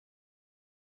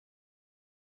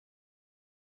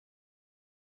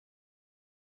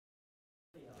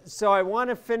So I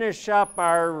want to finish up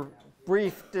our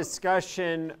brief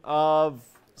discussion of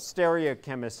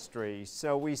stereochemistry.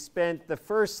 So we spent the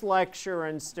first lecture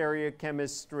on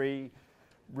stereochemistry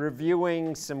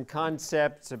reviewing some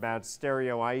concepts about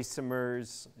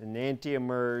stereoisomers,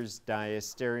 enantiomers,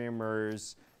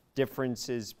 diastereomers,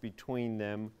 differences between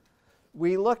them.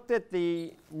 We looked at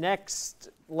the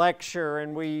next lecture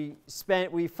and we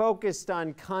focused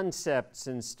on concepts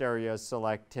in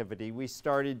stereoselectivity. We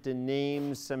started to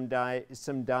name some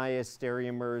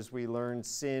diastereomers. We learned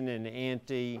syn and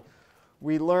anti.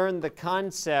 We learned the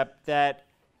concept that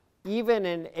even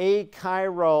an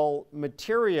achiral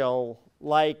material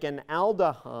like an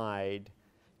aldehyde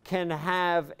can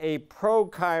have a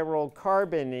prochiral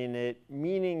carbon in it,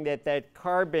 meaning that that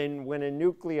carbon, when a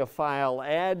nucleophile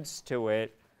adds to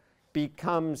it,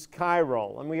 becomes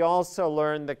chiral. And we also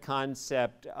learned the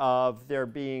concept of there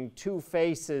being two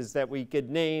faces that we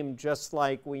could name just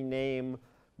like we name,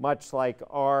 much like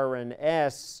R and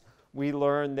S. We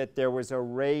learned that there was a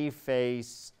ray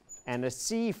face and a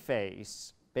C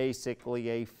face, basically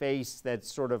a face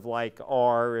that's sort of like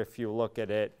R if you look at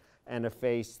it, and a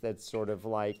face that's sort of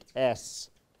like S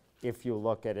if you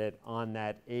look at it on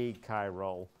that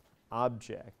achiral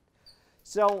object.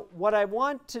 So what I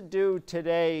want to do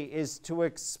today is to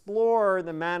explore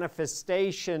the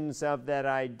manifestations of that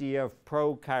idea of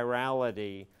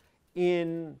prochirality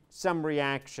in some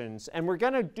reactions. And we're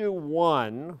going to do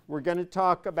one. We're going to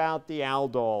talk about the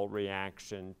Aldol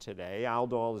reaction today.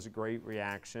 Aldol is a great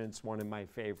reaction. It's one of my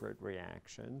favorite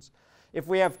reactions. If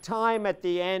we have time at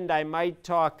the end, I might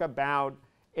talk about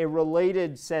a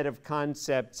related set of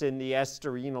concepts in the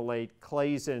ester-enolate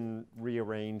Claisen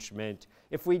rearrangement.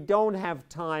 If we don't have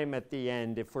time at the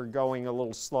end, if we're going a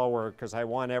little slower, because I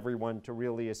want everyone to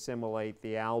really assimilate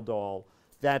the Aldol,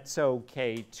 that's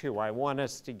okay too. I want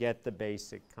us to get the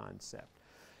basic concept.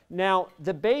 Now,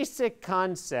 the basic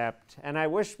concept, and I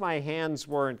wish my hands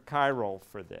weren't chiral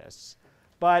for this,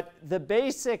 but the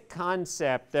basic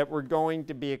concept that we're going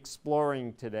to be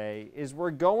exploring today is we're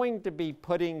going to be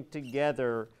putting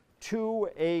together two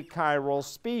achiral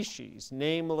species,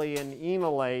 namely an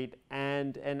enolate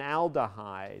and an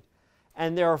aldehyde.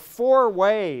 And there are four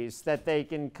ways that they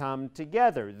can come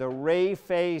together. The ray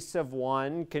face of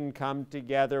one can come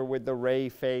together with the ray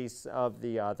face of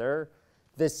the other.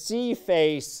 The C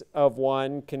face of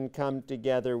one can come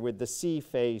together with the C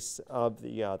face of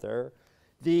the other.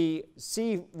 The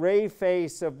C ray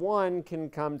face of one can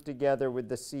come together with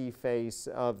the C face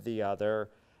of the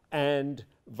other, and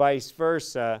vice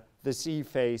versa, the C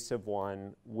face of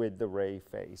one with the ray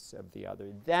face of the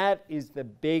other. That is the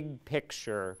big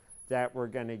picture that we're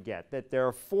going to get, that there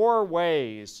are four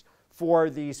ways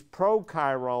for these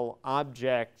prochiral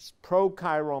objects,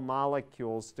 prochiral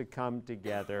molecules to come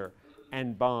together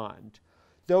and bond.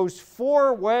 Those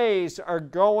four ways are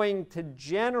going to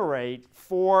generate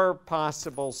four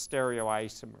possible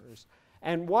stereoisomers.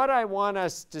 And what I want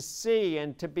us to see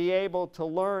and to be able to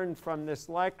learn from this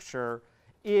lecture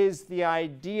is the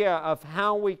idea of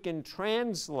how we can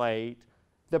translate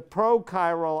the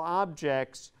prochiral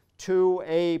objects to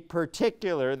a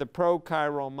particular, the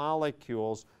prochiral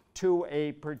molecules, to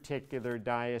a particular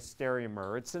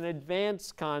diastereomer. It's an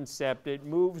advanced concept. It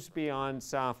moves beyond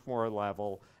sophomore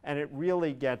level, and it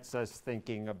really gets us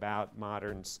thinking about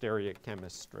modern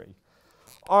stereochemistry.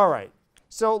 All right,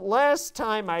 so last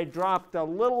time I dropped a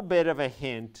little bit of a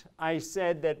hint. I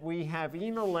said that we have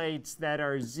enolates that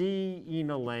are Z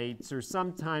enolates, or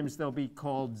sometimes they'll be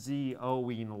called ZO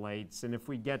enolates. And if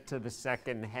we get to the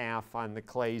second half on the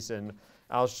Claisen,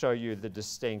 I'll show you the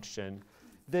distinction.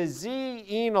 The Z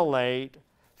enolate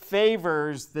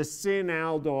favors the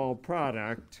syn-aldol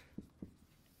product,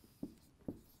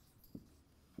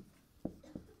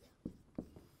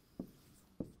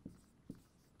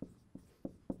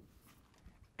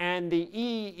 and the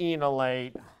E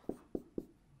enolate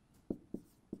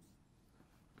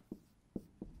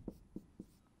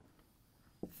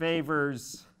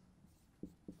favors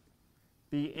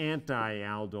the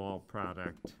anti-aldol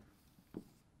product.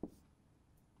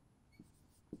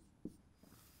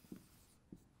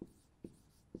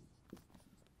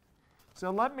 So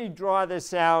let me draw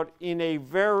this out in a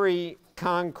very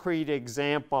concrete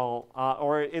example,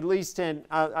 or at least in,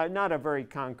 not a very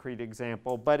concrete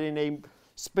example, but in a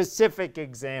specific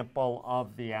example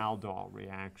of the Aldol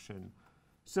reaction.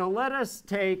 So let us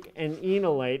take an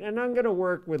enolate, and I'm going to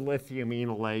work with lithium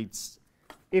enolates.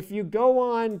 If you go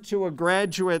on to a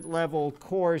graduate level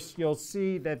course, you'll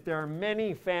see that there are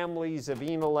many families of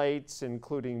enolates,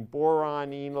 including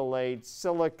boron enolates,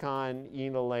 silicon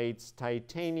enolates,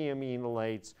 titanium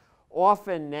enolates.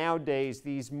 often nowadays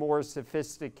these more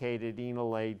sophisticated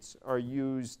enolates are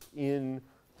used in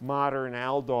modern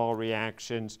aldol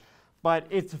reactions. But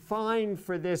it's fine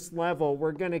for this level.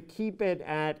 We're going to keep it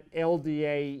at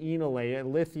LDA enolate,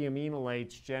 lithium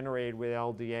enolates generated with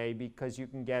LDA, because you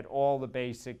can get all the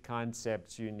basic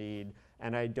concepts you need.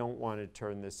 And I don't want to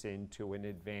turn this into an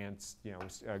advanced,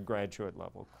 graduate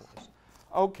level course.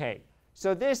 Okay,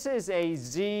 so this is a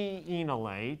Z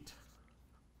enolate.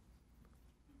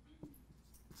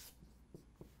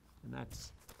 And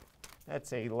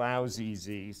that's a lousy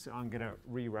Z, so I'm going to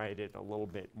rewrite it a little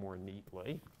bit more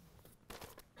neatly.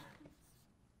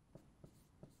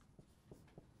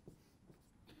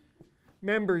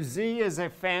 Remember, Z is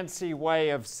a fancy way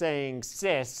of saying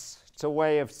cis. It's a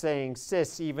way of saying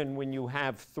cis even when you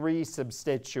have three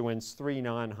substituents, three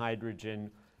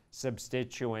non-hydrogen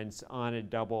substituents on a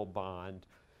double bond.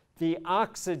 The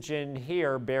oxygen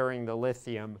here bearing the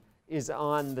lithium is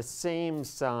on the same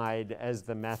side as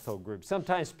the methyl group.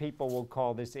 Sometimes people will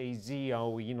call this a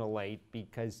ZO enolate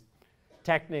because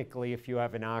technically, if you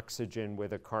have an oxygen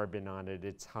with a carbon on it,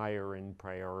 it's higher in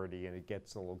priority and it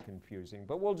gets a little confusing.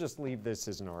 But we'll just leave this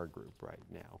as an R group right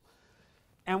now.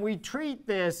 And we treat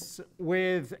this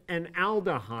with an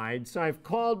aldehyde. So I've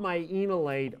called my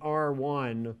enolate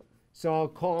R1. So I'll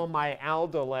call my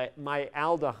aldehyde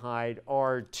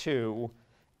R2.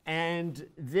 And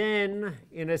then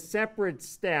in a separate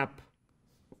step,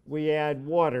 we add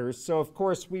water. So of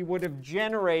course, we would have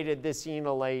generated this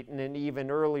enolate in an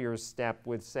even earlier step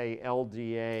with, say,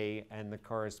 LDA and the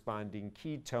corresponding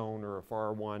ketone, or if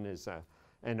R1 is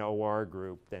an OR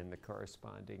group, then the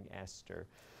corresponding ester.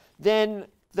 Then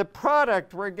the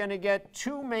product, we're going to get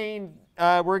one main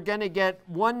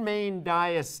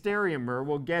diastereomer.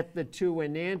 We'll get the two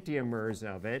enantiomers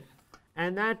of it.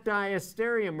 And that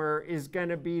diastereomer is going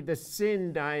to be the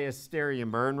syn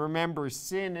diastereomer. And remember,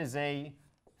 syn is a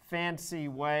fancy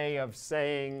way of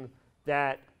saying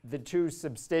that the two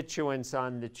substituents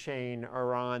on the chain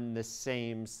are on the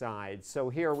same side. So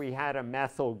here we had a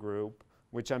methyl group,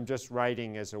 which I'm just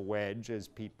writing as a wedge, as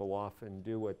people often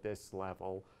do at this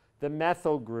level. The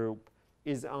methyl group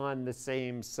is on the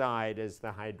same side as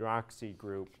the hydroxy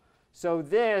group. So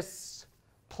this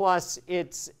plus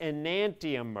its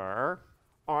enantiomer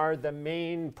are the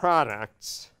main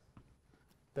products,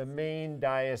 the main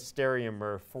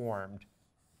diastereomer formed.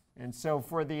 And so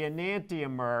for the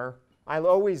enantiomer, I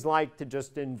always like to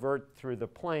just invert through the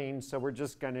plane, so we're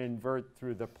just going to invert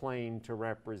through the plane to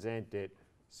represent it.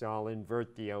 So I'll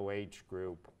invert the OH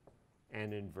group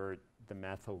and invert the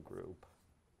methyl group.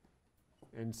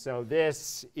 And so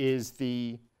this is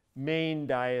the main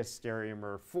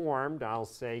diastereomer formed. I'll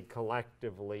say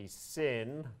collectively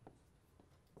syn.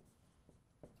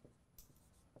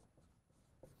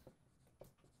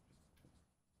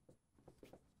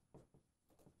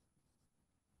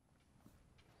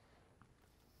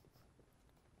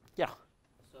 Yeah.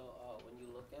 So when you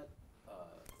look at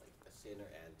like a syn or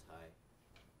anti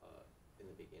in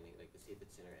the beginning, like to see if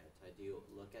it's syn or anti, do you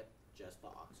look at just the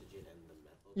oxygen and the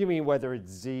methyl? You mean whether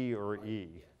it's Z or E?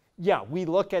 Yeah. Yeah, we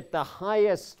look at the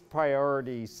highest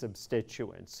priority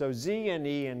substituents. So Z and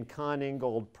E in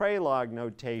Kahn-Ingold-Prelog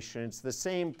notation, it's the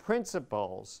same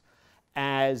principles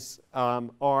as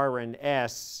R and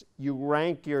S. You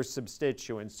rank your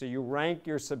substituents. So you rank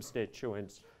your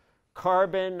substituents.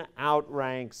 Carbon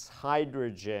outranks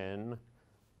hydrogen.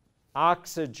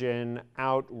 Oxygen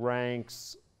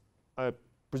outranks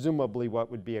presumably what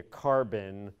would be a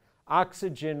carbon.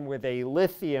 Oxygen with a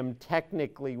lithium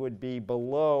technically would be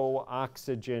below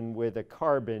oxygen with a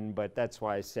carbon, but that's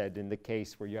why I said in the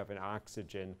case where you have an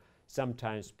oxygen,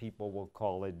 sometimes people will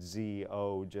call it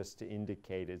ZO just to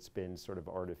indicate it's been sort of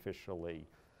artificially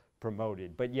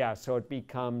promoted. But yeah, so it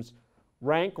becomes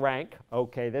rank, rank,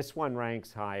 okay, this one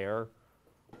ranks higher.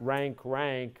 Rank,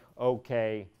 rank,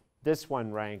 okay, this one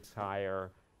ranks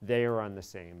higher. They are on the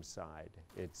same side,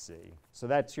 it's Z. So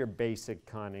that's your basic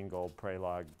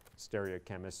Kahn-Ingold-Prelog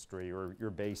stereochemistry, or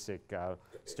your basic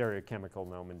stereochemical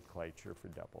nomenclature for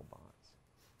double bonds.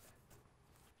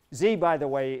 Z, by the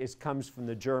way, comes from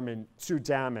the German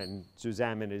zusammen.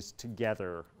 Zusammen is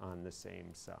together on the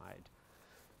same side.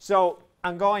 So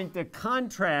I'm going to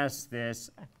contrast this.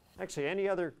 Actually, any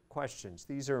other questions?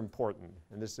 These are important,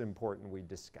 and this is important we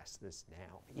discuss this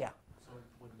now. Yeah? So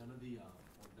would none of the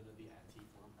anti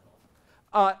form at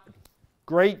all?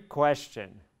 Great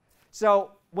question.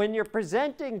 So when you're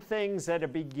presenting things at a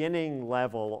beginning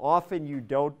level, often you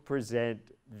don't present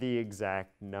the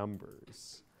exact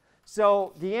numbers.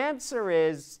 So the answer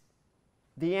is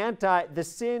the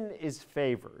syn is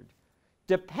favored.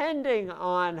 Depending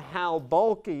on how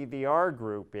bulky the R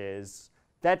group is,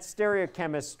 that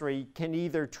stereochemistry can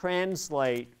either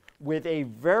translate with a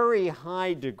very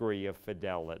high degree of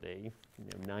fidelity,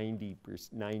 90%,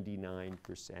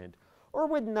 99%, or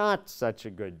with not such a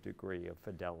good degree of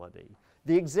fidelity.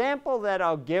 The example that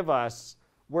I'll give us,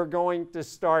 we're going to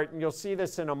start, and you'll see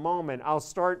this in a moment, I'll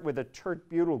start with a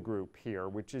tert-butyl group here,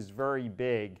 which is very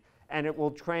big, and it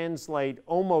will translate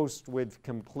almost with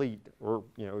complete, or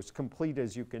as complete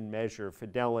as you can measure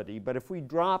fidelity. But if we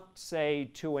dropped, say,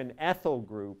 to an ethyl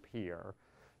group here,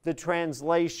 the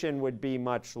translation would be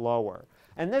much lower.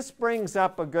 And this brings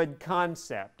up a good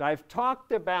concept. I've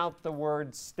talked about the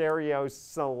word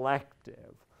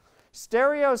stereoselective.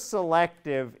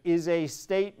 Stereoselective is a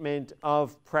statement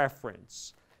of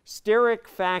preference. Steric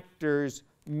factors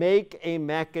make a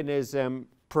mechanism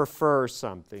prefer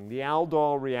something. The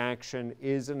Aldol reaction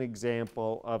is an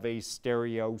example of a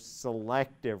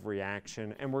stereoselective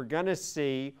reaction, and we're going to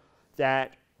see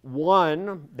that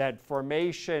that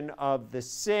formation of the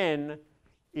syn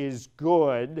is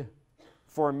good,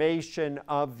 formation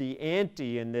of the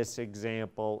anti in this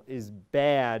example is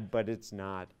bad, but it's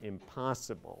not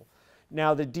impossible.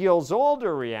 Now, the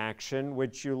Diels-Alder reaction,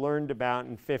 which you learned about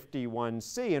in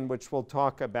 51C, and which we'll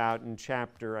talk about in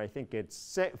chapter, I think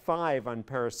it's 5 on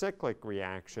paracyclic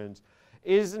reactions,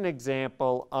 is an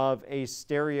example of a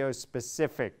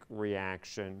stereospecific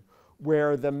reaction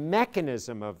where the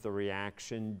mechanism of the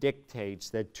reaction dictates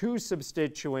that two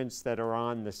substituents that are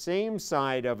on the same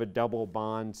side of a double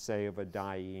bond, say of a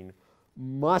diene,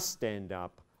 must end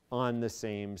up on the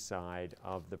same side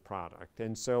of the product.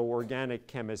 And so organic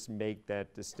chemists make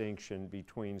that distinction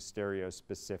between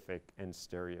stereospecific and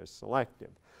stereoselective.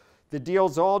 The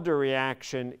Diels-Alder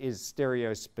reaction is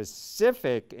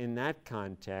stereospecific in that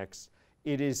context.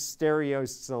 It is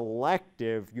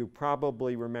stereoselective. You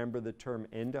probably remember the term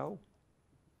endo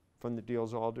from the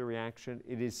Diels-Alder reaction.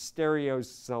 It is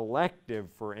stereoselective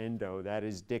for endo. That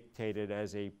is dictated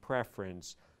as a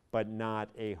preference, but not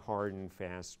a hard and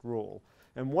fast rule.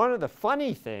 And one of the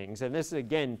funny things, and this is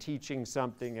again teaching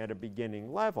something at a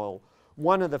beginning level,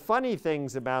 one of the funny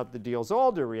things about the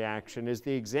Diels-Alder reaction is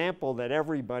the example that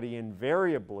everybody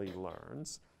invariably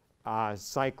learns,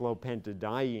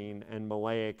 cyclopentadiene and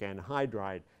maleic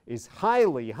anhydride, is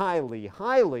highly, highly,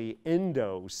 highly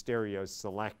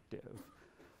endo-stereoselective.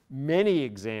 Many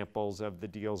examples of the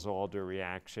Diels-Alder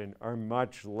reaction are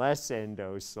much less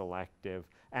endo-selective,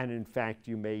 and in fact,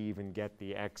 you may even get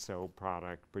the exo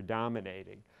product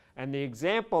predominating. And the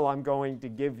example I'm going to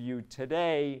give you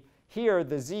today, here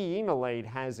the Z-enolate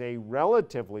has a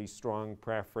relatively strong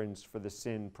preference for the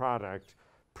syn product,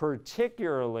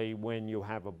 particularly when you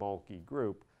have a bulky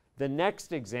group. The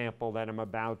next example that I'm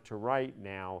about to write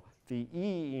now, the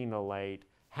E-enolate,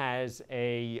 has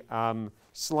a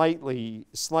slightly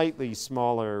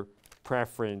smaller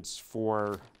preference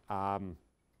for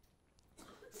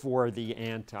the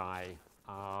anti.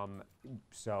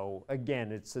 So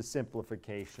again, it's a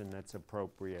simplification that's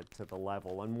appropriate to the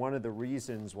level. And one of the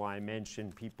reasons why I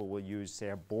mentioned people will use,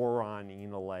 say, a boron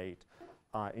enolate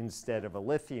instead of a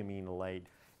lithium enolate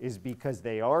is because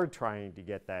they are trying to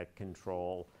get that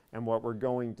control. And what we're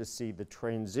going to see, the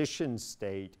transition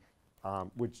state,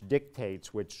 which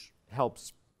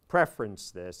helps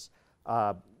preference this,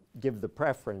 give the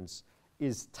preference,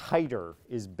 is tighter,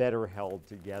 is better held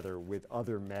together with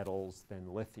other metals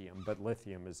than lithium. But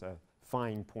lithium is a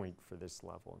fine point for this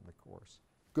level in the course.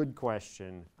 Good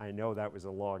question. I know that was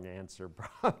a long answer,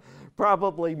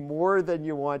 probably more than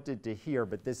you wanted to hear,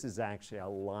 but this is actually a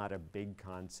lot of big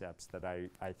concepts that I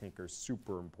think are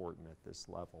super important at this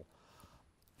level.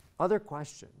 Other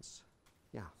questions?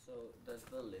 Yeah. So does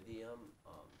the lithium,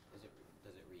 does it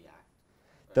react?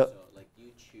 So like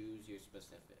you choose your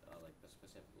specific,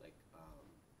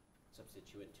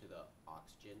 substituent to the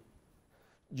oxygen?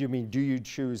 You mean, do you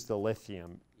choose the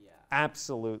lithium? Yeah.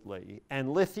 Absolutely.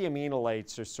 And lithium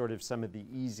enolates are sort of some of the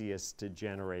easiest to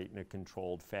generate in a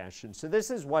controlled fashion. So this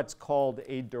is what's called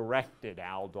a directed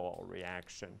Aldol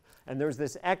reaction. And there's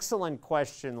this excellent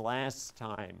question last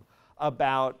time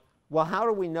about, well, how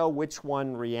do we know which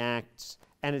one reacts?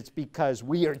 And it's because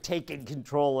we are taking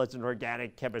control as an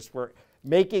organic chemist. We're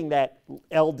making that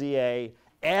LDA,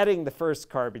 adding the first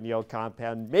carbonyl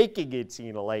compound, making its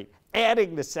enolate,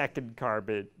 adding the second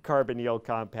carbonyl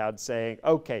compound, saying,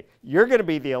 okay, you're going to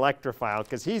be the electrophile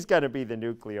because he's going to be the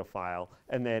nucleophile,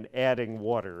 and then adding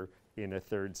water in a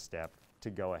third step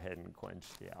to go ahead and quench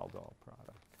the aldol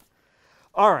product.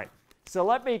 All right, so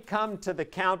let me come to the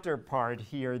counterpart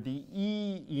here, the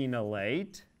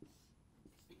E-enolate.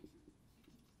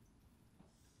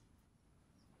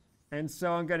 And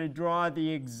so I'm going to draw the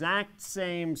exact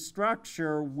same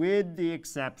structure with the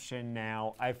exception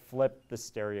now I flipped the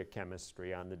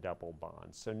stereochemistry on the double bond.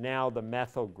 So now the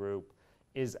methyl group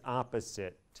is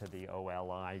opposite to the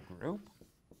OLI group.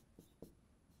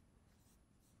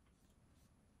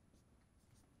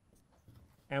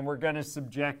 And we're going to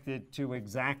subject it to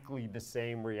exactly the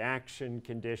same reaction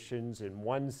conditions. In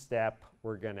one step,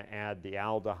 we're going to add the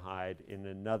aldehyde. In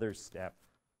another step,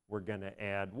 we're going to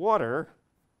add water.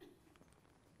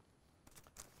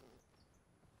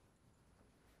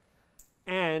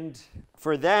 And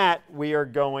for that, we are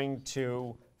going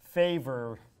to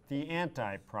favor the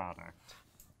anti-product.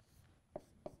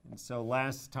 And so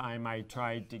last time I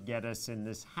tried to get us in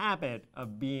this habit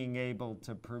of being able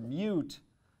to permute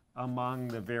among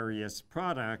the various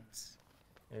products.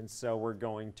 And so we're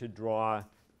going to draw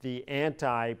the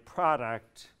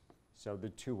anti-product, so the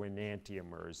two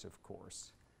enantiomers, of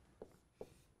course.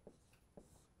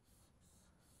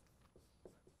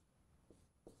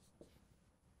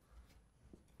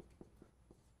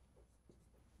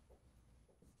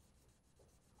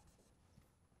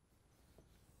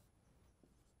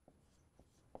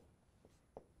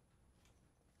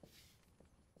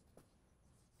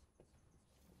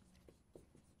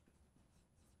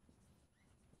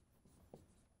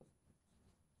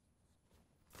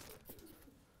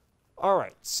 All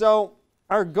right, so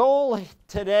our goal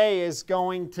today is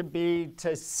going to be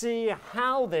to see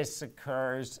how this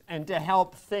occurs and to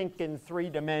help think in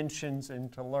 3 dimensions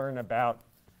and to learn about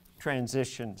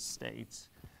transition states.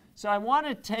 So I want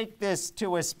to take this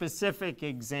to a specific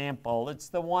example. It's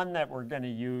the one that we're going to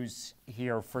use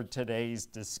here for today's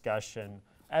discussion.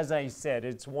 As I said,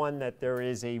 it's one that there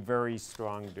is a very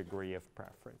strong degree of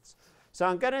preference. So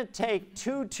I'm going to take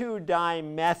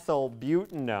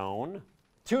 2,2-dimethylbutanone,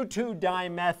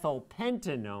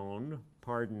 2,2-dimethylpentanone,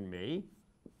 pardon me,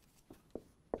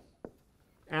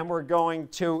 and we're going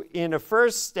to, in a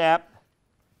first step,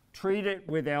 treat it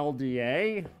with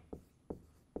LDA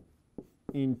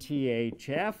in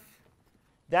THF.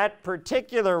 That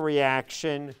particular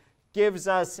reaction gives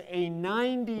us a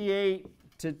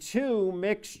 98-to-2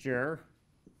 mixture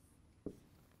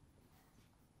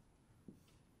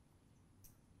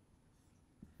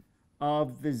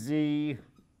of the Z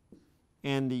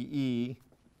and the E.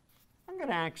 I'm going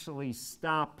to actually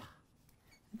stop.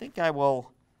 I think I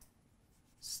will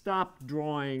stop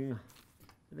drawing.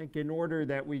 I think in order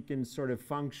that we can sort of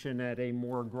function at a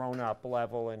more grown-up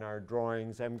level in our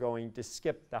drawings, I'm going to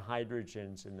skip the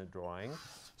hydrogens in the drawing.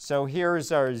 So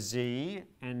here's our Z,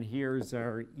 and here's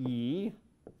our E.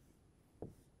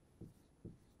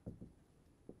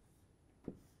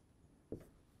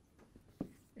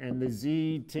 And the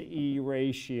Z to E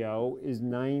ratio is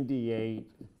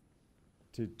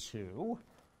 98-to-2.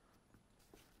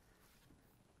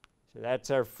 So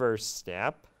that's our first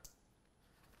step.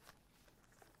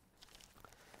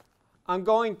 I'm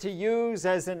going to use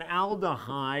as an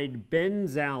aldehyde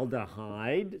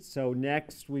benzaldehyde. So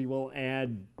next we will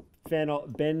add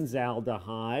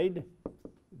benzaldehyde,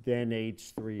 then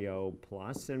H3O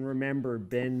plus. And remember,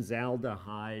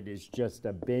 benzaldehyde is just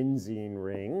a benzene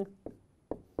ring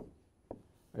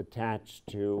attached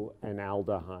to an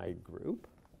aldehyde group.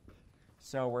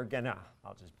 So we're going to,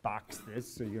 I'll just box this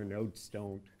so your notes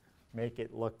don't make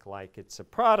it look like it's a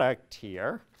product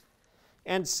here.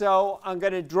 And so I'm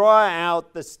going to draw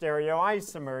out the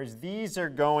stereoisomers. These are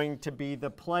going to be the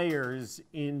players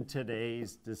in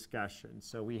today's discussion.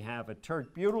 So we have a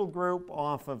tert-butyl group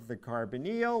off of the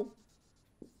carbonyl.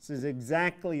 This is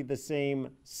exactly the same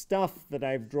stuff that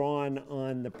I've drawn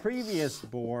on the previous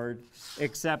board,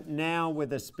 except now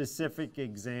with a specific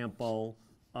example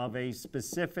of a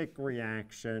specific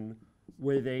reaction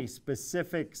with a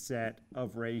specific set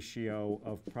of ratio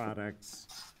of products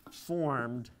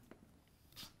formed.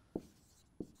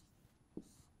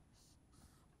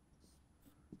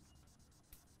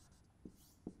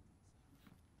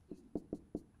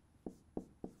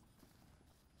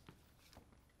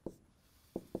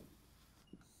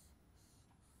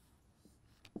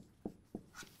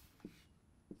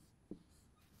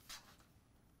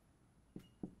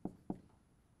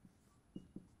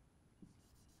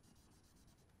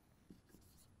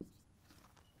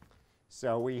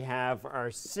 So we have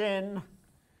our syn,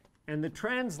 and the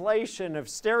translation of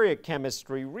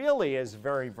stereochemistry really is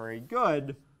very, very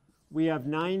good. We have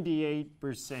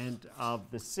 98% of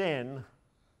the syn,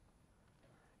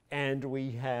 and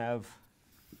we have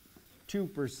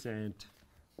 2%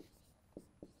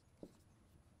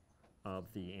 of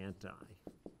the anti.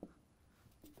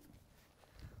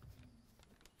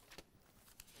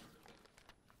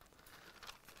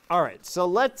 All right, so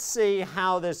let's see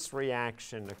how this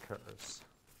reaction occurs.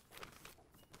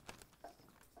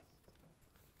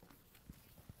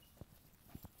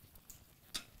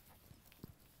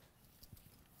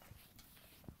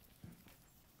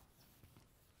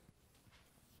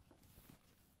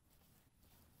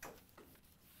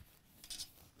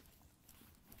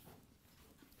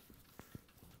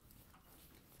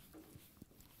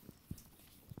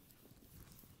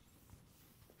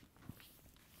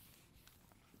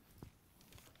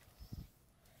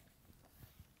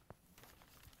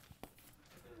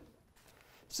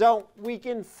 So we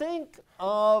can think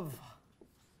of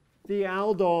the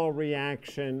Aldol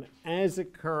reaction as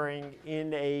occurring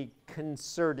in a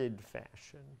concerted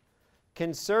fashion.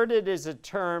 Concerted is a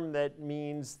term that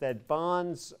means that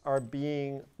bonds are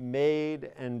being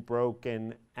made and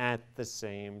broken at the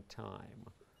same time,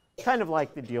 kind of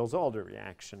like the Diels-Alder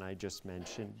reaction I just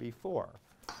mentioned before.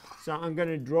 So I'm going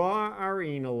to draw our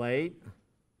enolate.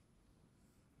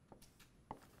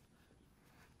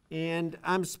 And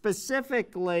I'm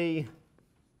specifically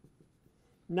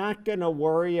not going to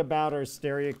worry about our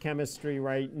stereochemistry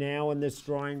right now in this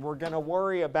drawing. We're going to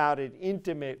worry about it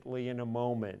intimately in a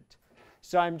moment.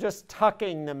 So I'm just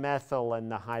tucking the methyl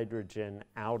and the hydrogen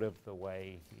out of the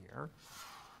way here.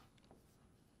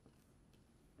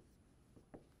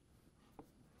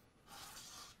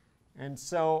 And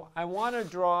so I want to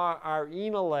draw our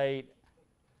enolate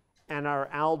and our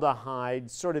aldehyde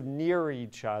sort of near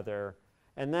each other.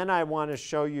 And then I want to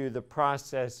show you the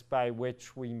process by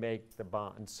which we make the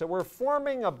bond. So we're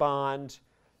forming a bond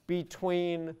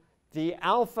between the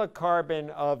alpha carbon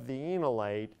of the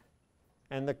enolate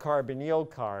and the carbonyl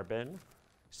carbon.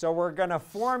 So we're going to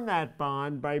form that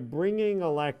bond by bringing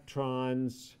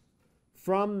electrons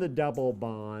from the double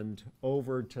bond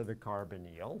over to the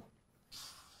carbonyl.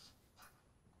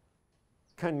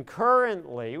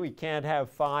 Concurrently, we can't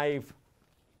have 5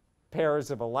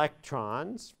 pairs of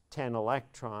electrons, 10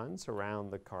 electrons around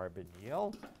the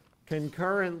carbonyl.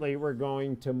 Concurrently, we're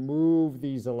going to move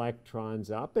these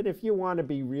electrons up. And if you want to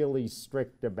be really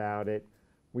strict about it,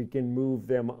 we can move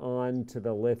them on to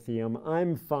the lithium.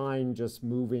 I'm fine just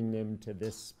moving them to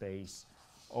this space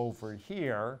over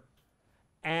here.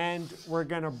 And we're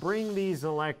going to bring these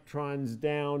electrons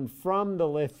down from the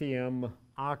lithium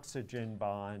oxygen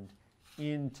bond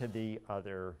into the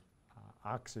other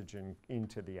oxygen,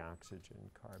 into the oxygen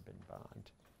carbon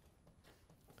bond.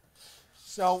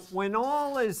 So when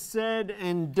all is said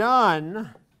and done,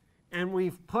 and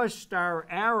we've pushed our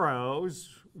arrows,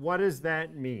 what does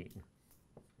that mean?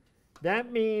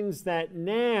 That means that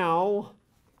now,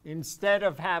 instead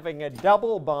of having a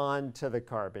double bond to the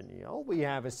carbonyl, we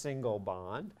have a single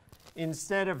bond.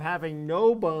 Instead of having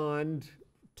no bond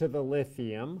to the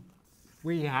lithium,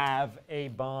 we have a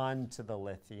bond to the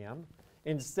lithium.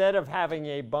 Instead of having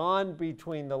a bond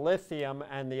between the lithium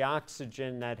and the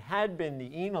oxygen that had been the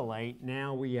enolate,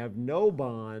 now we have no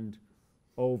bond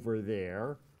over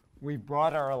there. We've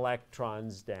brought our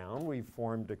electrons down. We've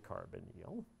formed a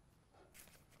carbonyl.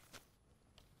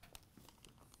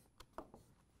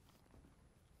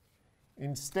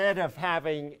 Instead of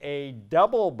having a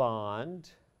double bond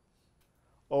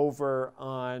over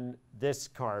on this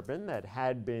carbon that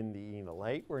had been the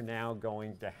enolate, we're now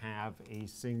going to have a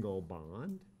single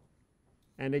bond.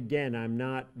 And again, I'm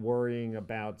not worrying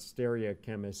about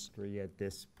stereochemistry at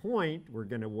this point. We're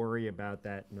going to worry about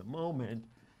that in a moment.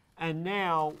 And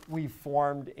now we've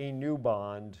formed a new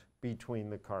bond between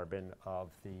the carbon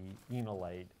of the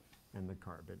enolate and the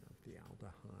carbon of the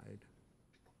aldehyde.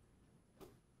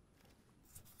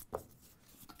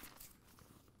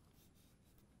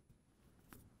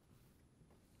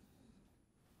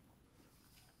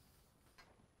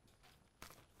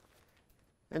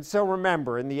 And so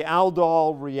remember, in the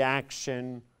Aldol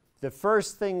reaction, the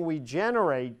first thing we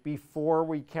generate before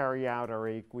we carry out our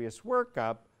aqueous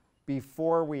workup,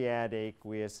 before we add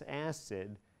aqueous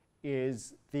acid,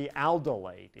 is the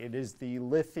aldolate. It is the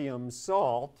lithium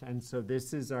salt, and so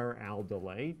this is our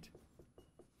aldolate.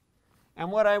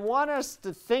 And what I want us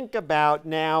to think about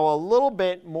now a little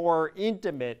bit more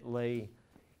intimately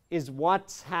is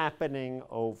what's happening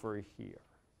over here.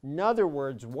 In other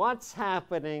words, what's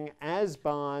happening as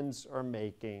bonds are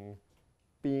being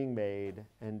made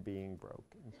and being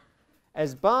broken.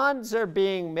 As bonds are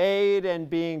being made and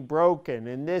being broken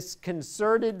in this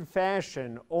concerted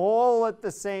fashion, all at the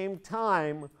same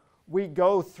time, we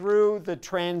go through the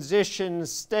transition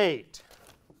state.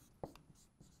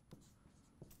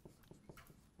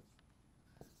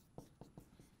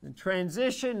 The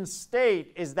transition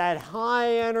state is that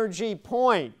high energy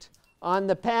point on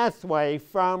the pathway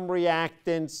from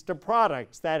reactants to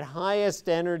products, that highest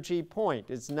energy point.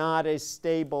 It's not a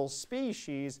stable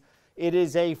species. It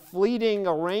is a fleeting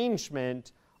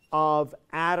arrangement of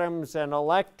atoms and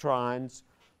electrons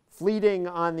fleeting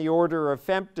on the order of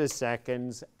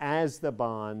femtoseconds as the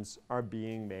bonds are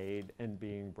being made and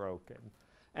being broken.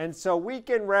 And so we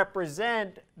can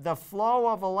represent the flow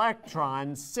of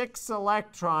electrons, 6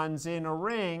 electrons in a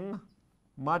ring,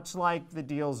 much like the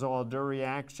Diels-Alder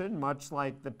reaction, much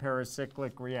like the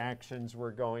pericyclic reactions we're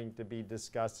going to be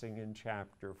discussing in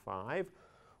Chapter 5.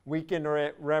 We can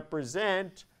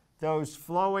represent those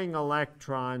flowing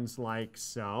electrons like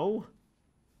so.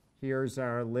 Here's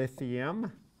our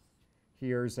lithium.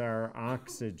 Here's our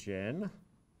oxygen.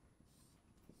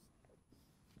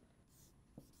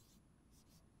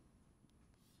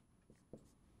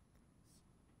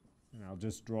 And I'll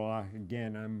just draw,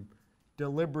 again, I'm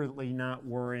deliberately not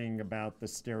worrying about the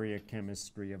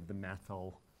stereochemistry of the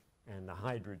methyl and the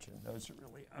hydrogen. Those are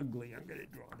really ugly. I'm going to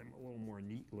draw them a little more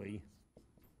neatly,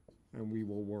 and we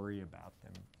will worry about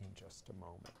them in just a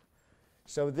moment.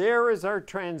 So there is our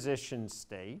transition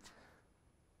state.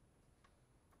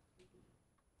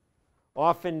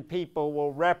 Often people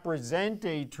will represent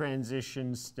a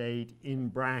transition state in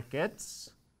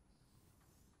brackets.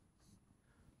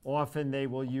 Often they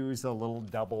will use a little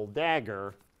double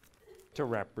dagger to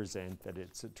represent that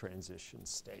it's a transition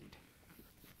state.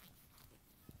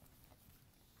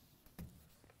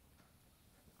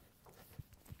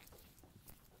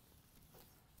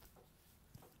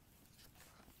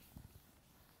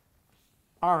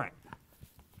 All right.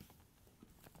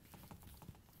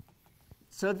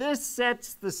 So this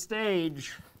sets the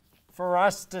stage for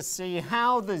us to see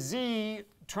how the Z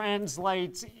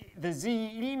translates, the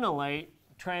Z enolate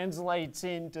translates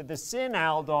into the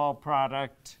syn-aldol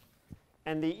product,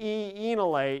 and the E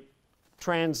enolate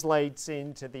translates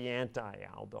into the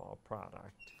anti-aldol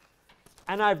product.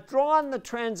 And I've drawn the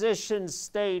transition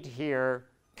state here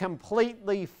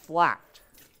completely flat,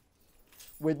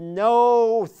 with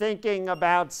no thinking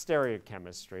about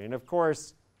stereochemistry. And of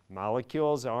course,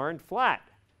 molecules aren't flat.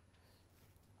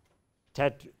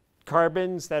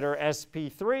 Carbons that are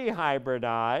sp3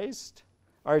 hybridized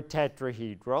are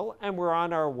tetrahedral, and we're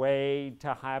on our way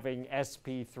to having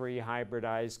sp3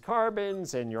 hybridized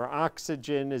carbons, and your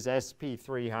oxygen is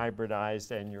sp3 hybridized,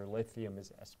 and your lithium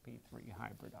is sp3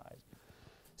 hybridized.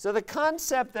 So the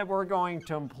concept that we're going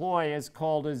to employ is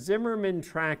called a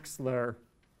Zimmerman-Traxler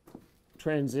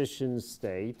transition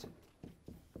state.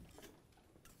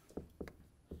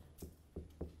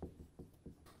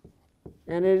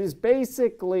 And it is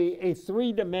basically a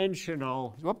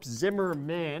three-dimensional,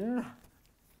 Zimmerman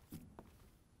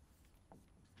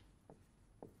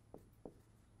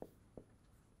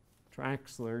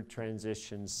Traxler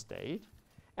transition state.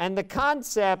 And the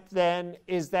concept then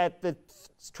is that the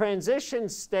transition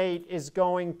state is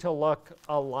going to look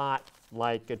a lot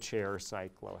like a chair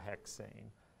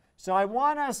cyclohexane. So I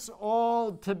want us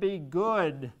all to be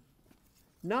good,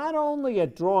 not only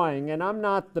at drawing, and I'm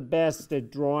not the best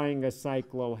at drawing a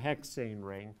cyclohexane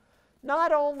ring,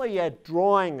 not only at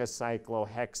drawing a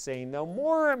cyclohexane, though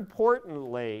more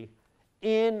importantly,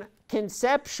 in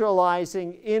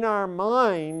conceptualizing in our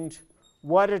mind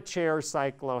what a chair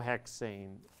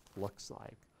cyclohexane looks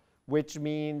like, which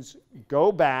means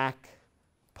go back,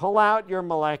 pull out your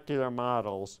molecular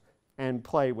models, and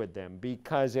play with them.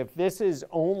 Because if this is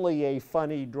only a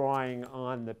funny drawing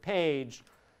on the page,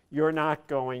 you're not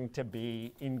going to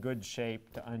be in good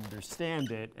shape to understand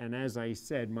it. And as I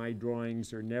said, my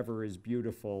drawings are never as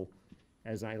beautiful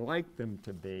as I like them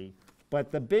to be.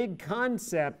 But the big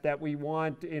concept that we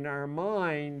want in our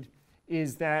mind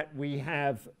is that we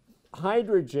have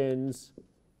hydrogens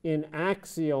in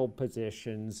axial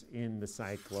positions in the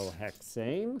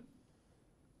cyclohexane.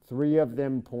 3 of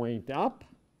them point up.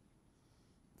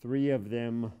 3 of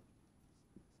them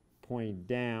point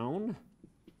down.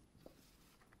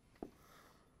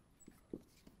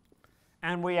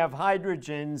 And we have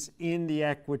hydrogens in the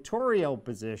equatorial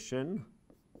position.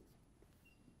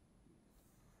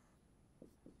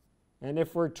 And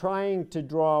if we're trying to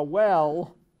draw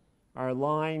well, our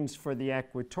lines for the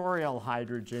equatorial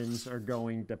hydrogens are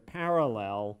going to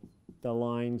parallel the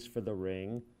lines for the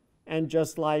ring. And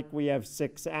just like we have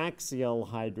 6 axial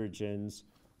hydrogens,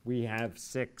 we have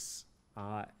 6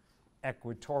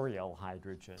 equatorial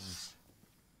hydrogens,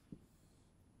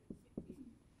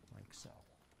 like so.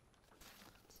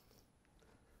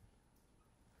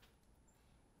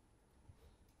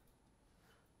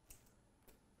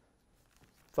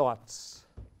 Thoughts?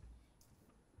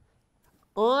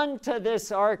 Onto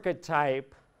this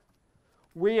archetype,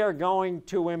 we are going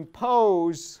to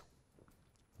impose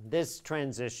this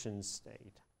transition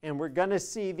state, and we're going to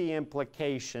see the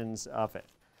implications of it.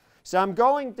 So I'm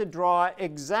going to draw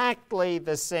exactly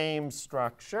the same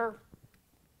structure,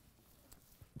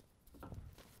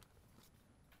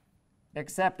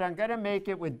 except I'm going to make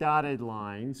it with dotted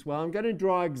lines. Well, I'm going to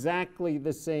draw exactly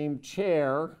the same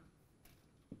chair,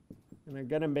 and I'm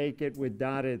going to make it with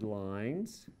dotted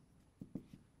lines,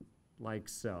 like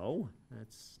so.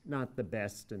 That's not the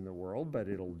best in the world, but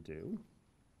it'll do.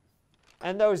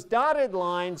 And those dotted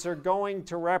lines are going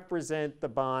to represent the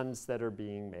bonds that are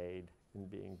being made and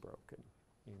being broken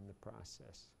in the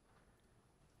process.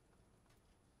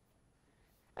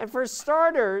 And for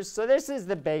starters, so this is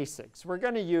the basics. We're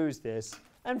going to use this.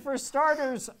 And for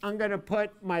starters, I'm going to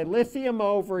put my lithium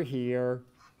over here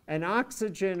and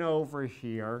oxygen over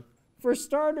here. For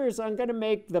starters, I'm going to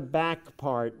make the back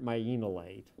part my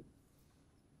enolate.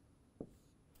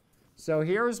 So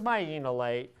here's my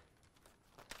enolate.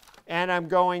 And I'm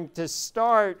going to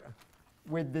start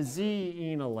with the Z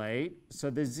enolate. So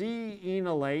the Z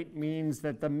enolate means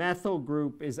that the methyl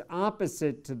group is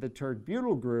opposite to the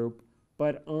tert-butyl group,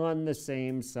 but on the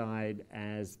same side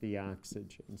as the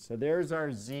oxygen. So there's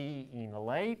our Z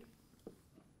enolate.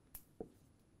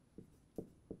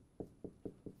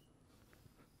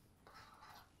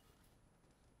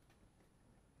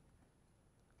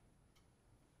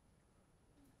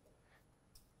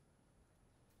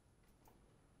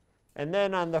 And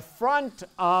then on the front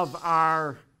of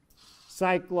our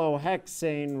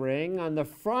cyclohexane ring, on the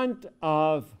front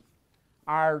of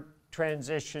our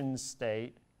transition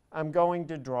state, I'm going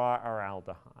to draw our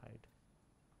aldehyde.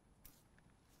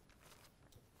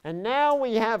 And now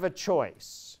we have a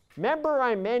choice. Remember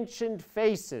I mentioned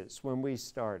faces when we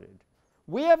started.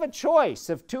 We have a choice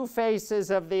of two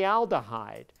faces of the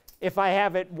aldehyde. If I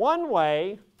have it one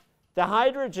way, the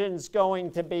hydrogen's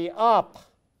going to be up,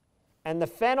 and the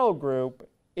phenyl group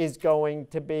is going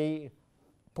to be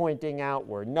pointing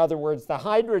outward. In other words, the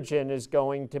hydrogen is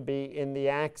going to be in the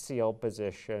axial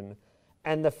position,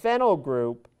 and the phenyl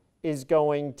group is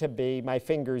going to be, my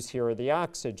fingers here are the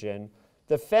oxygen,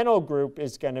 the phenyl group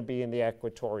is going to be in the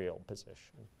equatorial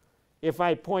position. If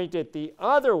I point it the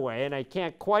other way, and I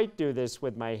can't quite do this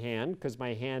with my hand because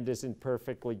my hand isn't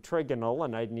perfectly trigonal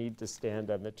and I'd need to stand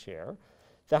on the chair,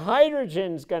 the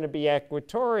hydrogen's going to be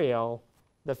equatorial,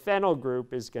 the phenyl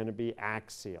group is going to be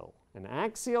axial. And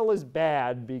axial is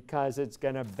bad because it's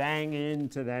going to bang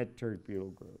into that tert-butyl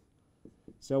group.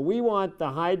 So we want the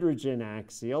hydrogen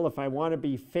axial. If I want to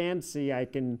be fancy, I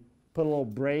can put a little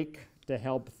break to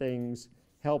help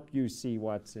you see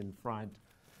what's in front.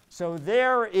 So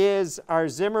there is our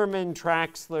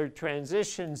Zimmerman-Traxler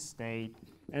transition state.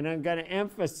 And I'm going to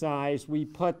emphasize we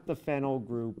put the phenyl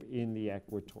group in the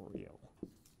equatorial.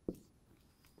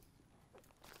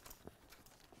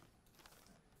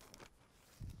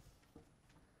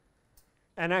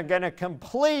 And I'm going to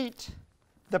complete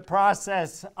the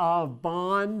process of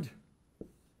bond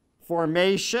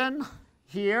formation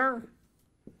here.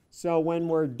 So when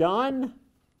we're done,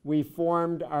 we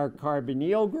formed our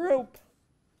carbonyl group.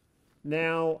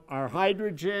 Now our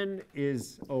hydrogen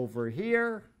is over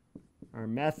here. Our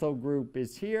methyl group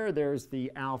is here. There's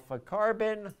the alpha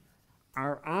carbon.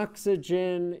 Our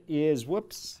oxygen is,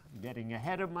 whoops, getting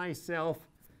ahead of myself.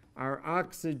 Our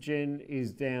oxygen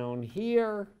is down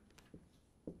here.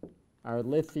 Our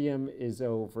lithium is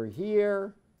over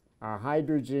here. Our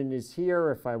hydrogen is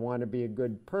here. If I want to be a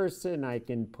good person, I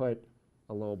can put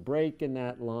a little break in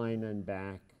that line and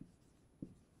back.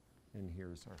 And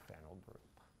here's our phenyl group.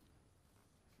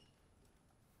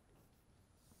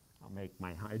 I'll make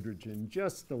my hydrogen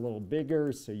just a little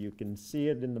bigger so you can see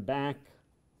it in the back.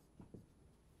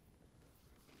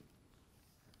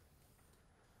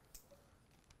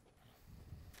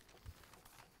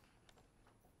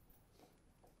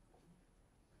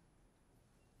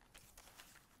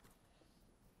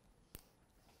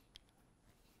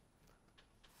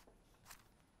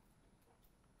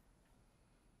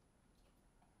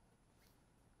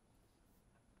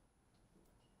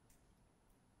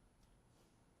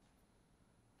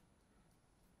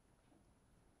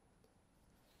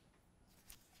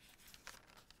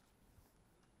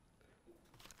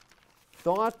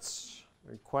 Thoughts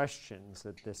or questions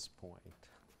at this point?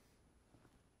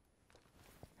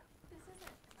 This isn't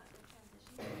a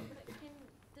transition, but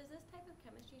does this type of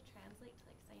chemistry translate to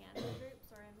like cyano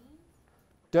groups or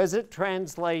amines? Does it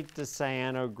translate to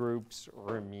cyano groups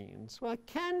or amines? Well, it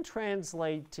can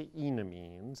translate to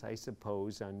enamines, I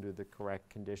suppose, under the correct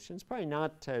conditions. Probably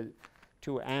not to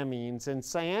amines. And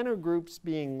cyano groups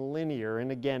being linear,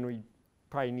 and again, we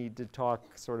probably need to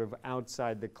talk sort of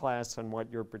outside the class on what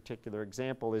your particular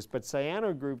example is, but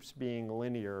cyano groups being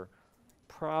linear,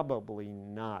 probably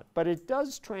not. But it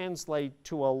does translate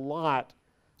to a lot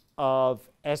of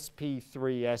sp3,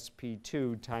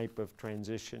 sp2 type of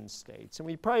transition states. And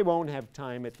we probably won't have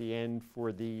time at the end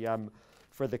for the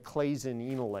Claisen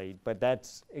enolate, but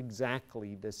that's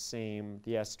exactly the same.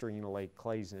 The ester enolate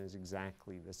Claisen is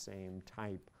exactly the same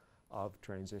type of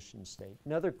transition state.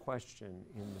 Another question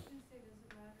in the...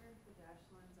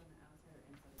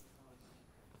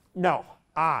 No.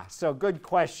 So good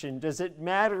question. Does it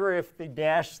matter if the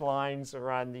dashed lines are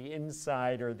on the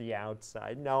inside or the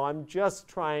outside? No, I'm just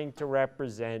trying to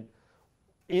represent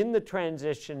in the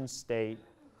transition state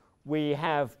we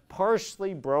have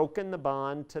partially broken the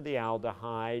bond to the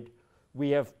aldehyde. We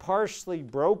have partially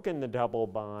broken the double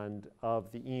bond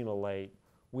of the enolate.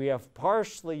 We have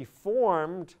partially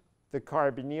formed the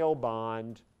carbonyl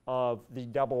bond of the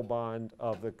double bond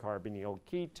of the carbonyl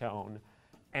ketone.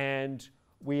 And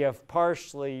we have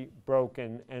partially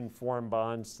broken and formed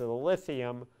bonds to the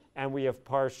lithium, and we have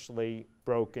partially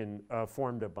broken,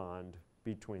 formed a bond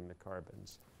between the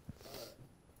carbons.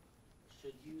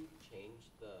 Should you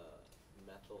change the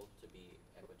methyl to be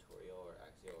equatorial or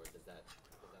axial, or does that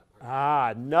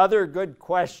part? Another good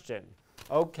question.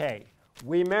 Okay,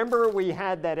 remember we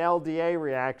had that LDA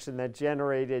reaction that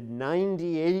generated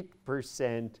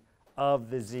 98% of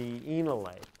the Z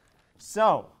enolate.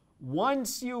 So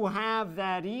once you have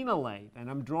that enolate, and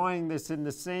I'm drawing this in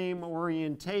the same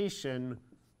orientation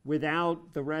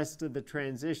without the rest of the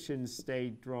transition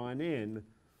state drawn in,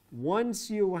 once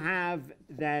you have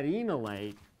that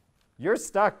enolate, you're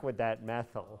stuck with that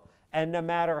methyl. And no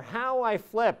matter how I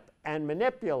flip and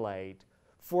manipulate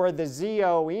for the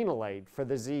ZO enolate, for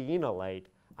the Z enolate,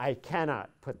 I cannot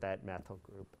put that methyl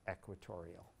group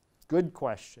equatorial. Good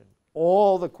question.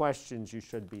 All the questions you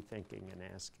should be thinking and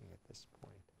asking at this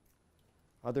point.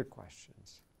 Other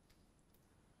questions?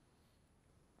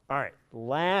 All right,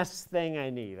 last thing I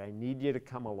need you to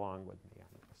come along with me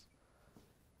on this.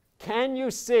 Can you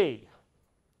see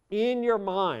in your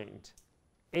mind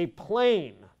a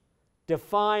plane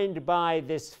defined by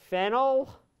this phenyl,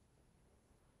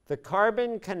 the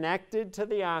carbon connected to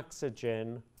the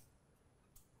oxygen,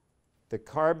 the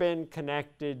carbon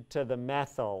connected to the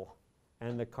methyl,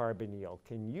 and the carbonyl?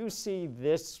 Can you see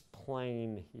this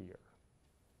plane here?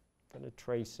 I'm going to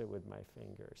trace it with my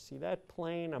finger. See that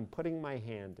plane? I'm putting my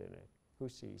hand in it. Who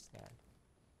sees that?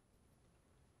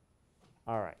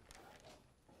 All right.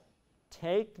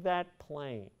 Take that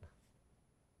plane.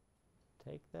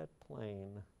 Take that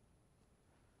plane.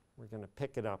 We're going to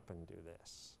pick it up and do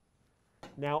this.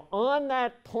 Now, on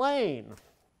that plane,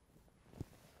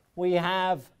 we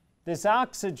have this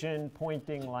oxygen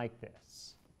pointing like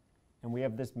this. And we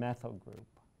have this methyl group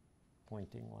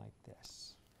pointing like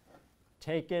this.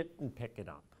 Take it and pick it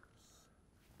up.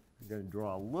 I'm going to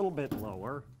draw a little bit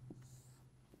lower.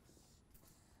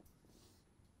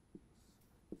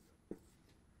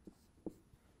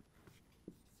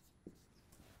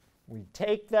 We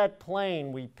take that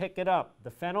plane, we pick it up.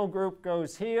 The phenyl group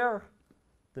goes here.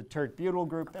 The tert-butyl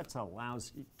group, that's a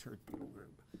lousy tert-butyl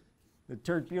group. The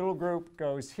tert-butyl group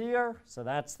goes here, so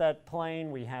that's that plane.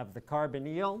 We have the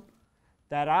carbonyl.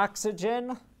 That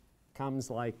oxygen comes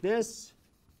like this.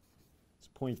 It's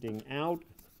pointing out.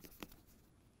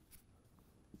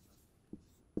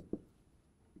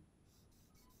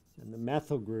 And the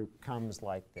methyl group comes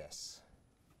like this,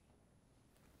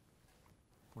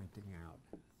 pointing out.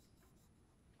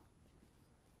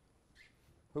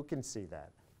 Who can see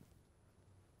that?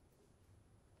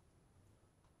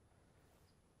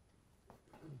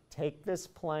 Take this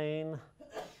plane.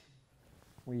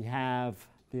 We have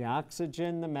the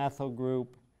oxygen, the methyl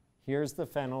group. Here's the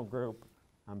phenyl group.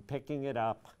 I'm picking it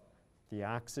up. The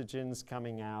oxygen's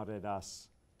coming out at us.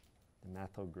 The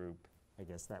methyl group, I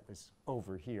guess that was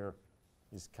over here,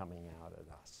 is coming out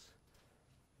at us.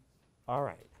 All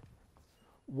right.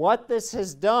 What this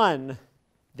has done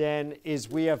then is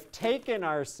we have taken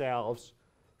ourselves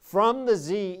from the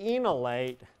Z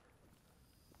enolate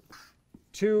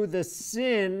to the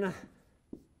syn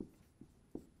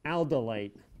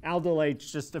aldolate. Aldolate's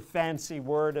just a fancy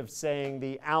word of saying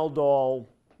the aldol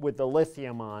with the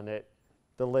lithium on it,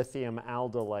 the lithium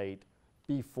aldolate,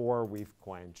 before we've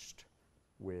quenched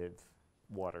with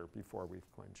water, before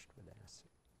we've quenched with acid.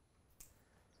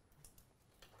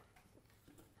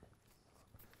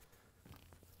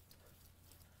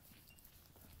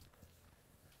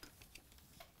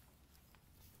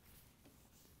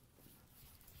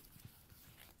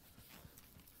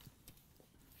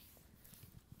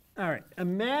 All right,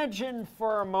 imagine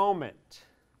for a moment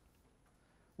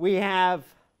we have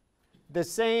the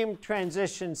same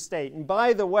transition state. And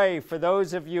by the way, for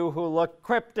those of you who looked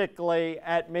cryptically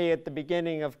at me at the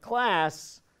beginning of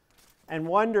class and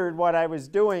wondered what I was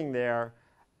doing there,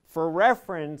 for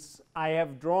reference, I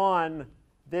have drawn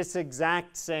this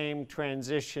exact same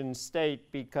transition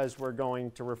state because we're going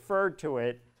to refer to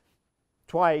it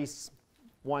twice.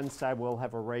 Once I will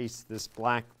have erased this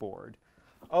blackboard.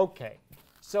 Okay.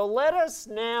 So let us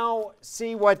now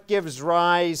see what gives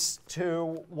rise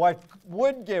to, what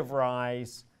would give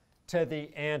rise to the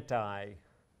anti.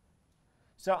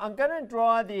 So I'm going to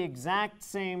draw the exact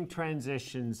same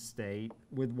transition state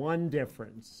with one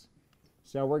difference.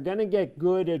 So we're going to get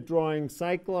good at drawing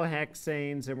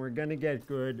cyclohexanes, and we're going to get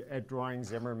good at drawing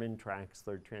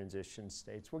Zimmerman-Traxler transition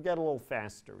states. We'll get a little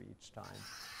faster each time.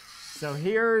 So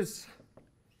here's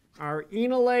our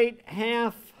enolate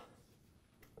half,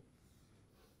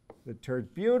 the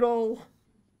tert-butyl.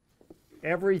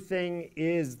 Everything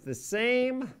is the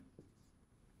same.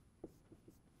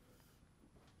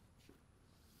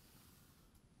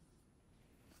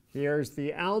 Here's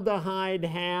the aldehyde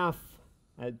half.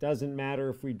 It doesn't matter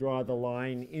if we draw the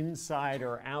line inside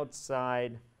or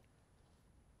outside.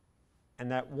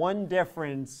 And that one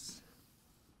difference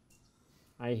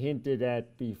I hinted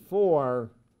at before,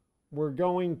 we're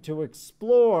going to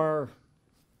explore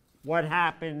what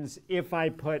happens if I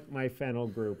put my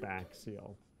phenyl group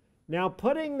axial. Now,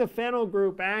 putting the phenyl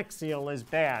group axial is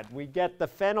bad. We get the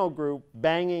phenyl group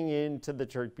banging into the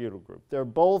tert-butyl group. They're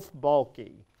both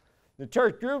bulky. The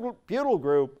tert-butyl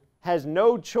group has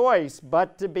no choice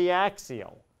but to be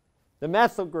axial. The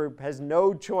methyl group has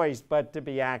no choice but to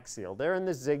be axial. They're in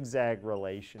the zigzag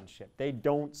relationship. They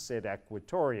don't sit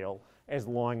equatorial as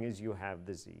long as you have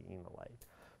the Z enolate.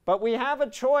 But we have a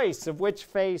choice of which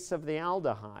face of the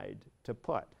aldehyde to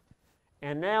put.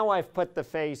 And now I've put the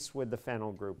face with the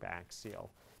phenyl group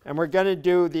axial. And we're going to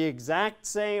do the exact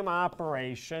same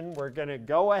operation. We're going to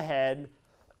go ahead.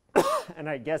 And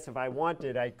I guess if I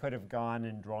wanted, I could have gone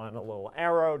and drawn a little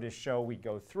arrow to show we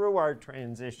go through our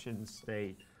transition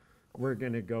state. We're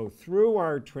going to go through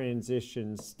our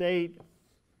transition state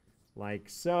like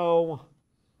so.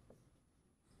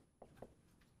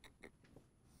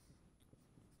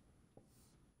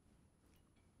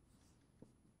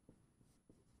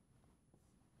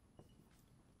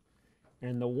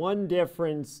 And the one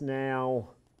difference now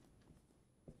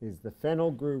is the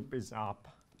phenyl group is up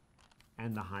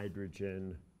and the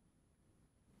hydrogen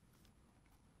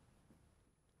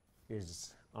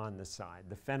is on the side.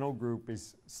 The phenyl group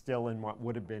is still in what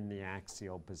would have been the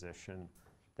axial position.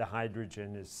 The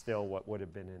hydrogen is still what would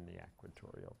have been in the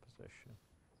equatorial position.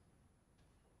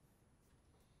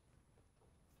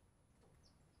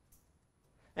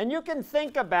 And you can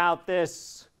think about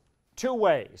this two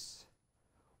ways.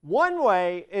 One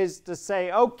way is to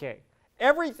say, okay,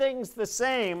 everything's the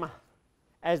same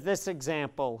as this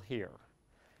example here.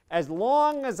 As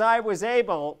long as I was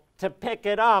able to pick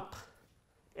it up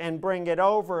and bring it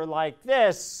over like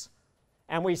this,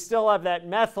 and we still have that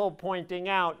methyl pointing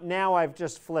out, now I've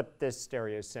just flipped this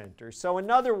stereocenter. So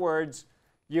in other words,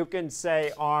 you can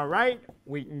say, all right,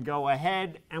 we can go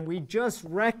ahead, and we just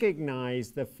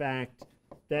recognize the fact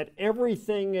that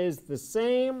everything is the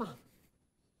same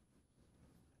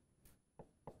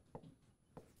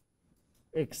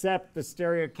except the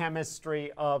stereochemistry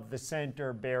of the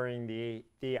center bearing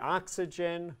the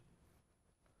oxygen.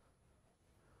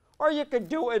 Or you could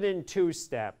do it in two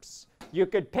steps. You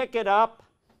could pick it up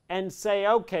and say,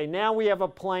 okay, now we have a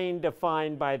plane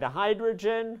defined by the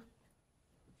hydrogen,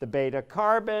 the beta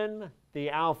carbon, the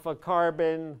alpha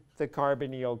carbon, the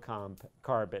carbonyl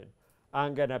carbon.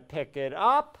 I'm going to pick it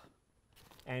up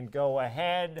and go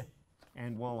ahead,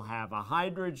 and we'll have a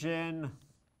hydrogen.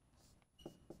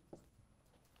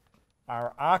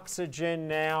 Our oxygen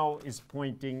now is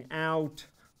pointing out.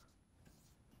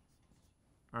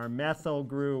 Our methyl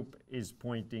group is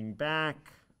pointing back.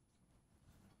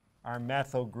 Our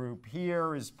methyl group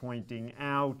here is pointing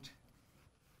out,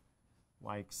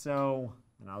 like so.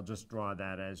 And I'll just draw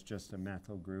that as just a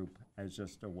methyl group, as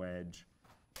just a wedge.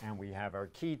 And we have our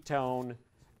ketone.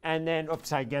 And then,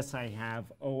 oops, I guess I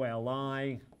have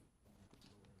OLI.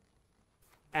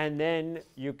 And then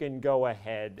you can go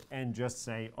ahead and just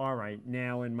say, all right,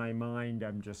 now in my mind,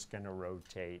 I'm just going to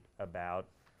rotate about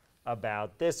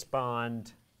this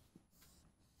bond.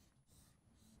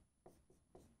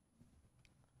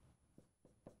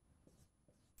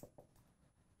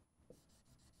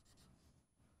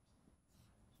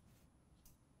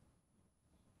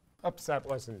 Oops, that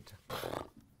wasn't,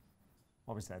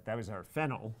 what was that? That was our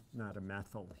phenyl, not a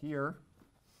methyl here.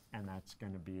 And that's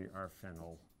going to be our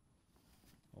phenyl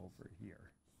over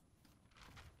here.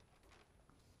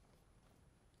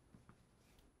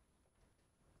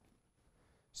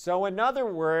 So in other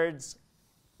words,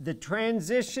 the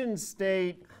transition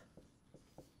state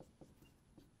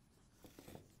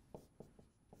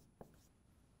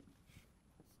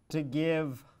to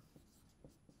give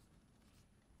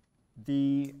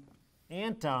the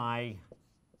anti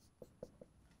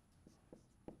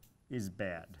is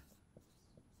bad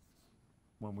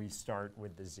when we start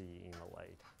with the Z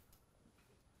enolate.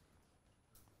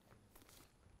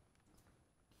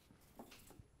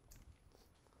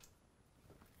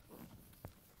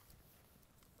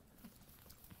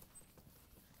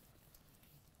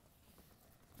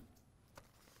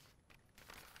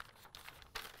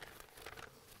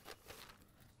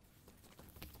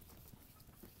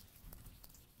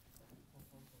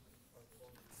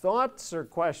 Thoughts or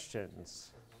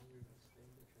questions?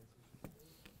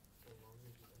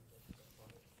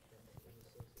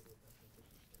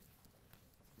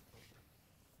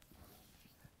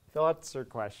 Thoughts or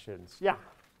questions? Yeah.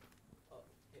 Oh,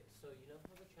 okay. So you know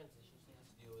how the transition state has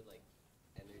to do with like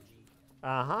energy?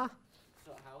 Uh-huh.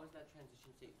 So how is that transition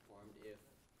state formed if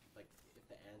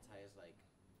the anti is like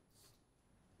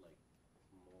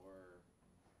more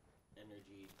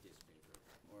energy disfavored,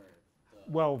 or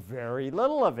the Well, very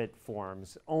little of it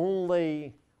forms.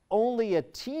 Only a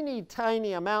teeny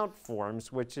tiny amount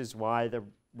forms, which is why the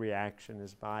reaction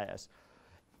is biased.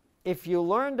 If you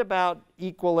learned about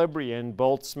equilibrium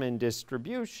Boltzmann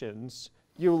distributions,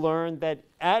 you learned that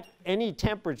at any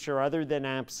temperature other than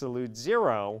absolute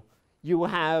zero, you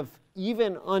have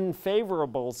even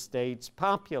unfavorable states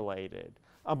populated.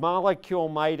 A molecule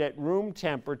might at room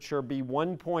temperature be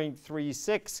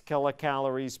 1.36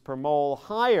 kilocalories per mole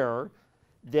higher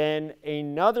than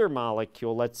another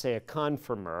molecule, let's say a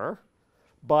conformer,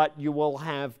 but you will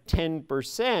have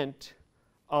 10%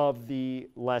 of the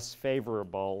less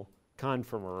favorable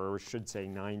conformer, or should say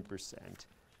 9%,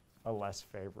 a less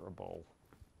favorable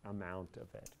amount of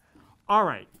it. All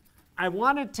right, I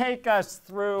want to take us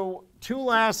through two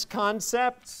last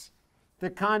concepts. The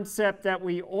concept that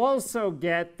we also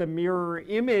get the mirror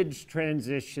image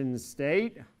transition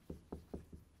state.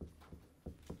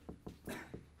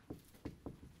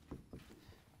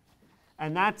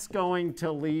 And that's going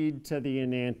to lead to the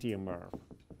enantiomer.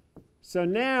 So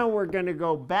now we're going to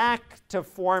go back to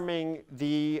forming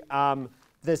the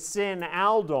syn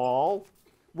aldol.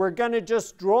 We're going to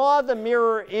just draw the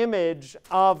mirror image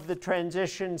of the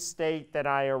transition state that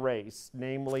I erased,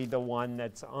 namely the one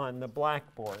that's on the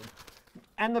blackboard.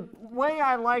 And the way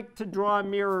I like to draw a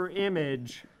mirror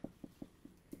image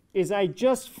is I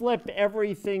just flip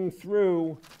everything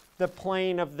through the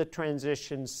plane of the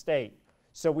transition state.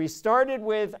 So we started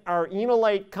with our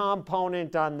enolate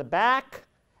component on the back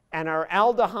and our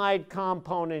aldehyde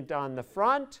component on the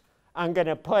front. I'm going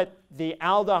to put the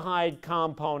aldehyde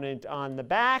component on the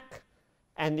back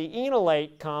and the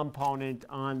enolate component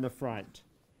on the front.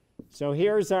 So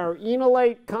here's our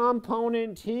enolate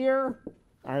component here,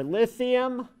 our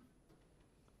lithium.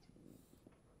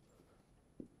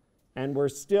 And we're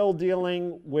still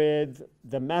dealing with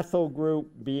the methyl group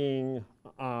being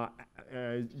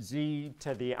Z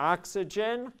to the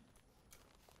oxygen.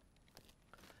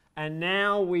 And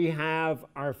now we have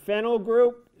our phenyl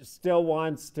group, still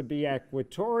wants to be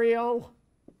equatorial.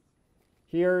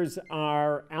 Here's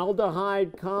our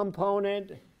aldehyde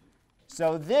component.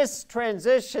 So this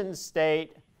transition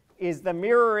state is the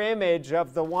mirror image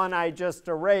of the one I just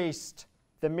erased,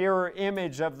 the mirror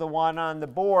image of the one on the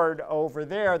board over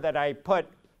there that I put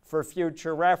for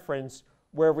future reference,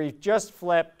 where we've just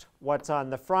flipped what's on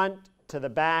the front to the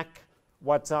back,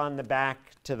 what's on the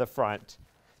back to the front.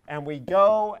 And we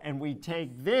go and we take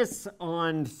this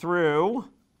on through,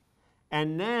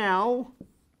 and now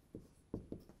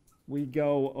we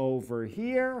go over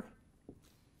here.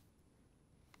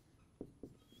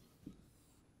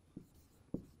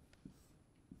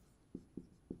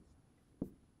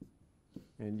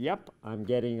 And yep, I'm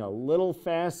getting a little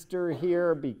faster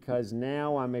here because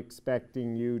now I'm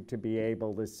expecting you to be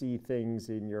able to see things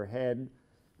in your head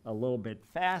a little bit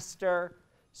faster.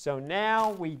 So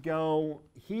now we go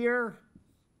here.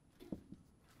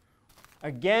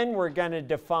 Again, we're going to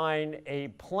define a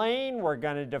plane. We're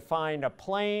going to define a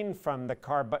plane from the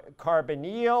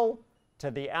carbonyl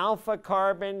to the alpha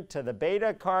carbon to the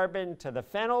beta carbon to the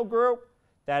phenyl group.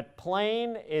 That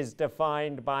plane is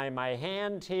defined by my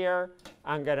hand here.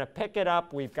 I'm going to pick it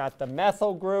up. We've got the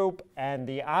methyl group and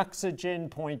the oxygen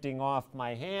pointing off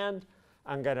my hand.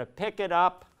 I'm going to pick it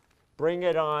up, bring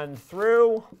it on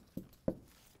through.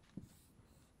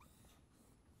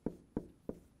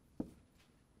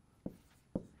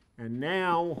 And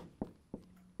now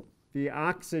the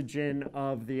oxygen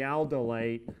of the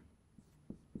aldolate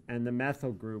and the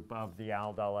methyl group of the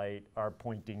aldolate are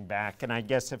pointing back. And I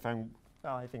guess if I'm,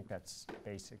 well, I think that's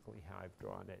basically how I've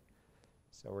drawn it.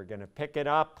 So we're going to pick it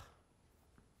up,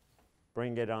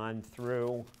 bring it on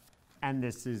through, and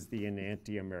this is the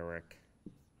enantiomeric.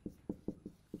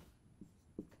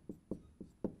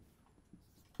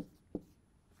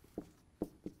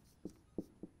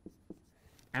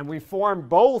 And we form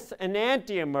both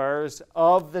enantiomers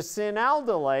of the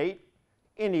synaldolate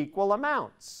in equal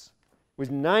amounts.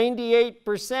 With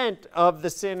 98% of the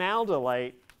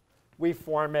synaldolate, we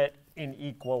form it in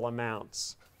equal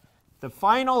amounts. The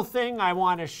final thing I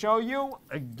want to show you,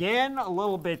 again a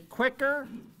little bit quicker,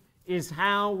 is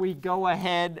how we go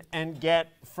ahead and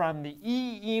get from the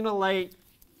E-enolate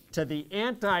to the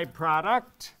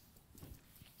antiproduct.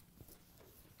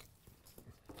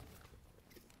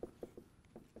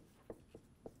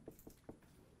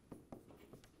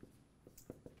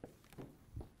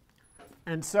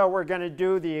 And so we're going to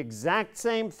do the exact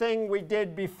same thing we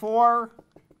did before.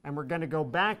 And we're going to go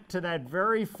back to that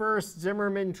very first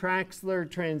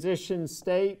Zimmerman-Traxler transition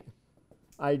state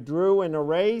I drew and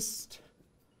erased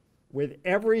with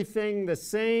everything the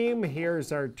same.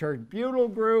 Here's our tert-butyl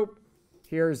group.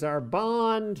 Here's our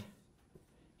bond.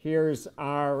 Here's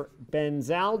our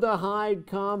benzaldehyde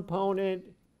component.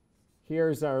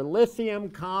 Here's our lithium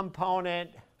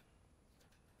component.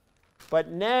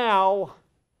 But now,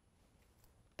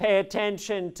 pay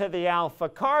attention to the alpha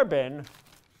carbon,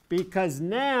 because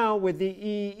now with the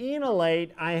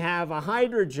E-enolate, I have a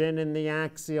hydrogen in the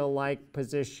axial-like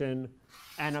position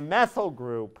and a methyl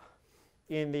group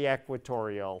in the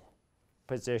equatorial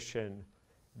position.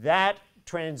 That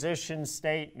transition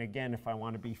state, and again, if I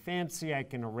want to be fancy, I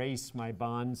can erase my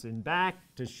bonds in back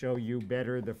to show you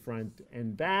better the front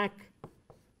and back.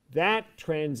 That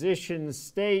transition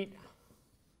state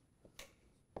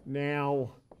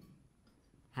now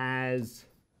has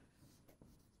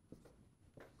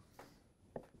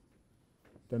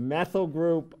the methyl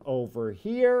group over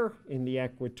here in the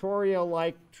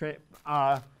equatorial-like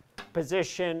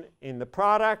position in the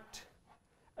product.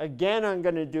 Again, I'm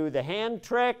going to do the hand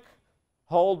trick.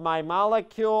 Hold my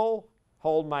molecule,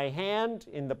 hold my hand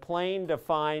in the plane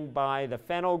defined by the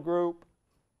phenyl group,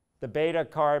 the beta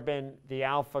carbon, the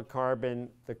alpha carbon,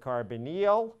 the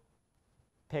carbonyl.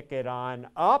 Pick it on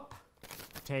up,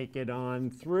 take it on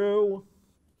through,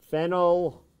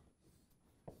 phenyl,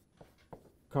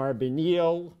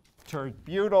 carbonyl,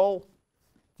 tert-butyl.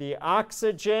 The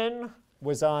oxygen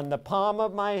was on the palm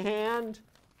of my hand.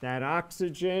 That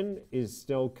oxygen is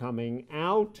still coming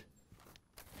out.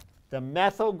 The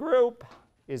methyl group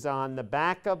is on the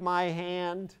back of my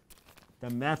hand. The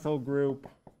methyl group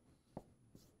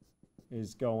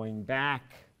is going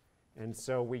back. And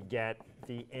so we get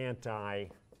the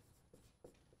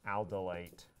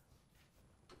anti-aldolate.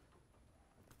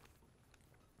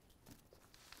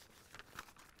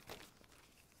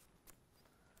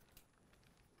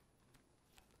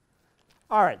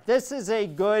 All right, this is a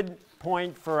good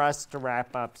point for us to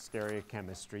wrap up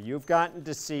stereochemistry. You've gotten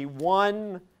to see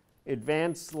one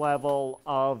advanced level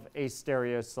of a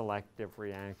stereoselective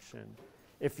reaction.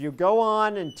 If you go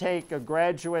on and take a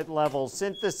graduate level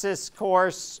synthesis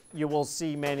course, you will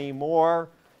see many more.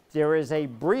 There is a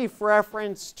brief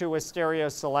reference to a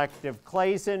stereoselective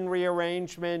Claisen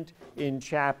rearrangement in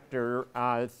chapter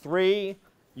 3.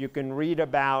 You can read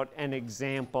about an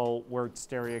example where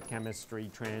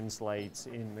stereochemistry translates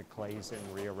in the Claisen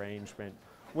rearrangement.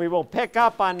 We will pick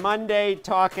up on Monday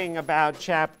talking about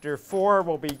chapter 4.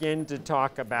 We'll begin to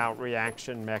talk about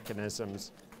reaction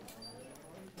mechanisms.